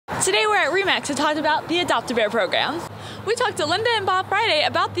Today we're at RE/MAX to talk about the Adopt-A-Bear program. We talked to Linda and Bob Friday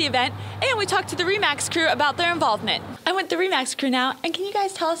about the event, and we talked to the RE/MAX crew about their involvement. I'm with the RE/MAX crew now, and can you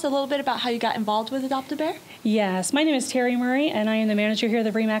guys tell us a little bit about how you got involved with Adopt-A-Bear? Yes, my name is Terry Murray, and I am the manager here at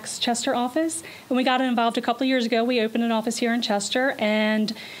the RE/MAX Chester office. And we got involved a couple of years ago. We opened an office here in Chester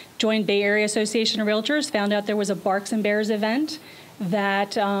and joined Bay Area Association of Realtors, found out there was a Barks and Bears event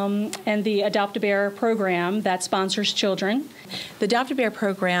that and the Adopt-A-Bear program that sponsors children. The Adopt-A-Bear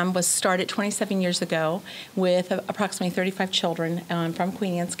program was started 27 years ago with approximately 35 children from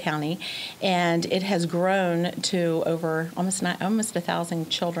Queen Anne's County, and it has grown to over almost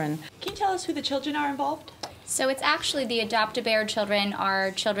 1,000 children. Can you tell us who the children are involved? So it's actually the Adopt-A-Bear children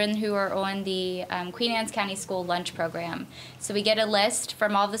are children who are on the Queen Anne's County School lunch program. So we get a list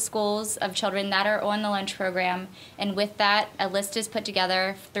from all the schools of children that are on the lunch program, and with that, a list is put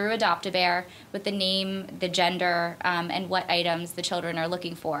together through Adopt-A-Bear with the name, the gender, and what items the children are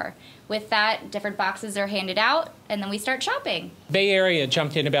looking for. With that, different boxes are handed out, and then we start shopping. Bay Area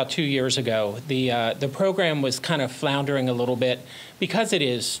jumped in about 2 years ago. The program was kind of floundering a little bit because it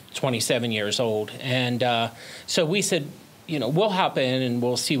is 27 years old, and so we said, you know, we'll hop in and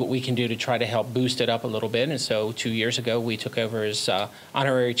we'll see what we can do to try to help boost it up a little bit. And so 2 years ago, we took over as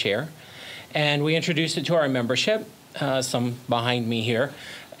honorary chair, and we introduced it to our membership, some behind me here.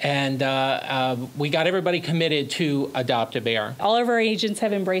 And we got everybody committed to Adopt-A-Bear. All of our agents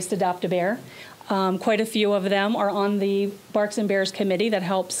have embraced Adopt-A-Bear. Quite a few of them are on the Barks and Bears committee that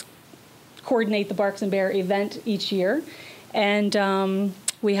helps coordinate the Barks and Bear event each year. And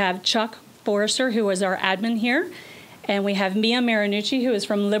we have Chuck Forrester, who is our admin here. And we have Mia Marinucci, who is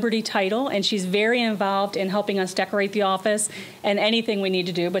from Liberty Title, and she's very involved in helping us decorate the office and anything we need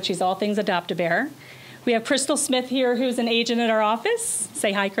to do, but she's all things Adopt-A-Bear. We have Crystal Smith here, who's an agent at our office.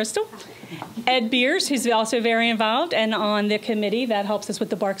 Say hi, Crystal. Ed Beers, who's also very involved and on the committee that helps us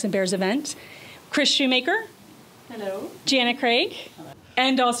with the Barks and Bears event. Chris Shoemaker. Hello. Janet Craig.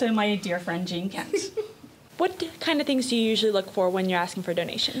 And also my dear friend, Jean Kent. What kind of things do you usually look for when you're asking for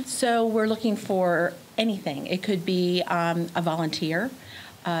donations? So we're looking for anything. It could be a volunteer.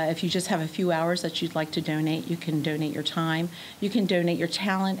 If you just have a few hours that you'd like to donate, you can donate your time, you can donate your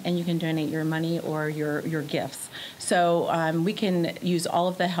talent, and you can donate your money or your gifts. So we can use all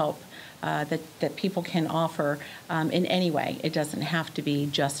of the help that people can offer in any way. It doesn't have to be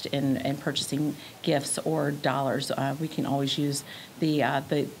just in purchasing gifts or dollars. We can always use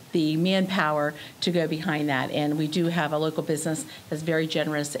the manpower to go behind that. And we do have a local business that's very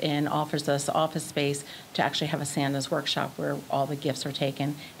generous and offers us office space to actually have a Santa's workshop where all the gifts are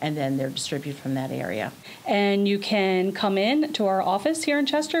taken and then they're distributed from that area. And you can come in to our office here in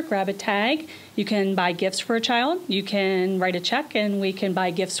Chester, grab a tag. You can buy gifts for a child. You can write a check and we can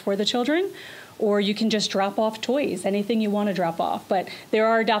buy gifts for the children. Or you can just drop off toys, anything you want to drop off. But there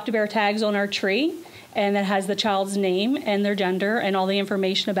are Adopt-A-Bear tags on our tree, and that has the child's name and their gender and all the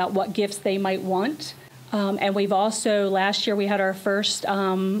information about what gifts they might want. And we've also, last year we had our first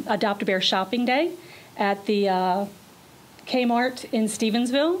Adopt-A-Bear shopping day at the Kmart in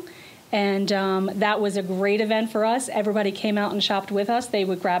Stevensville. And that was a great event for us. Everybody came out and shopped with us. They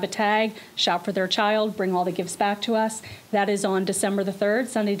would grab a tag, shop for their child, bring all the gifts back to us. That is on December the 3rd,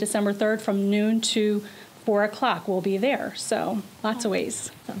 Sunday, December 3rd, from noon to 4 o'clock. We'll be there. So lots of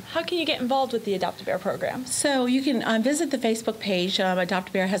ways. How can you get involved with the Adopt-A-Bear program? So you can visit the Facebook page.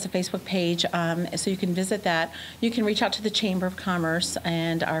 Adopt-A-Bear has a Facebook page, so you can visit that. You can reach out to the Chamber of Commerce,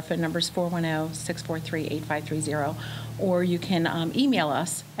 and our phone number is 410-643-8530. Or you can email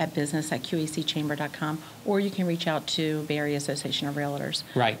us at business@qacchamber.com, or you can reach out to Bay Area Association of Realtors.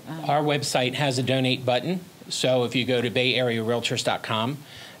 Right. Our website has a donate button, so if you go to bayarearealtors.com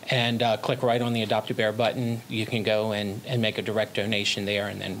and click right on the Adopt-A-Bear button, you can go and make a direct donation there,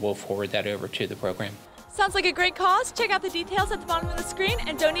 and then we'll forward that over to the program. Sounds like a great cause. Check out the details at the bottom of the screen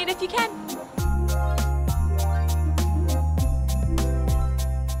and donate if you can.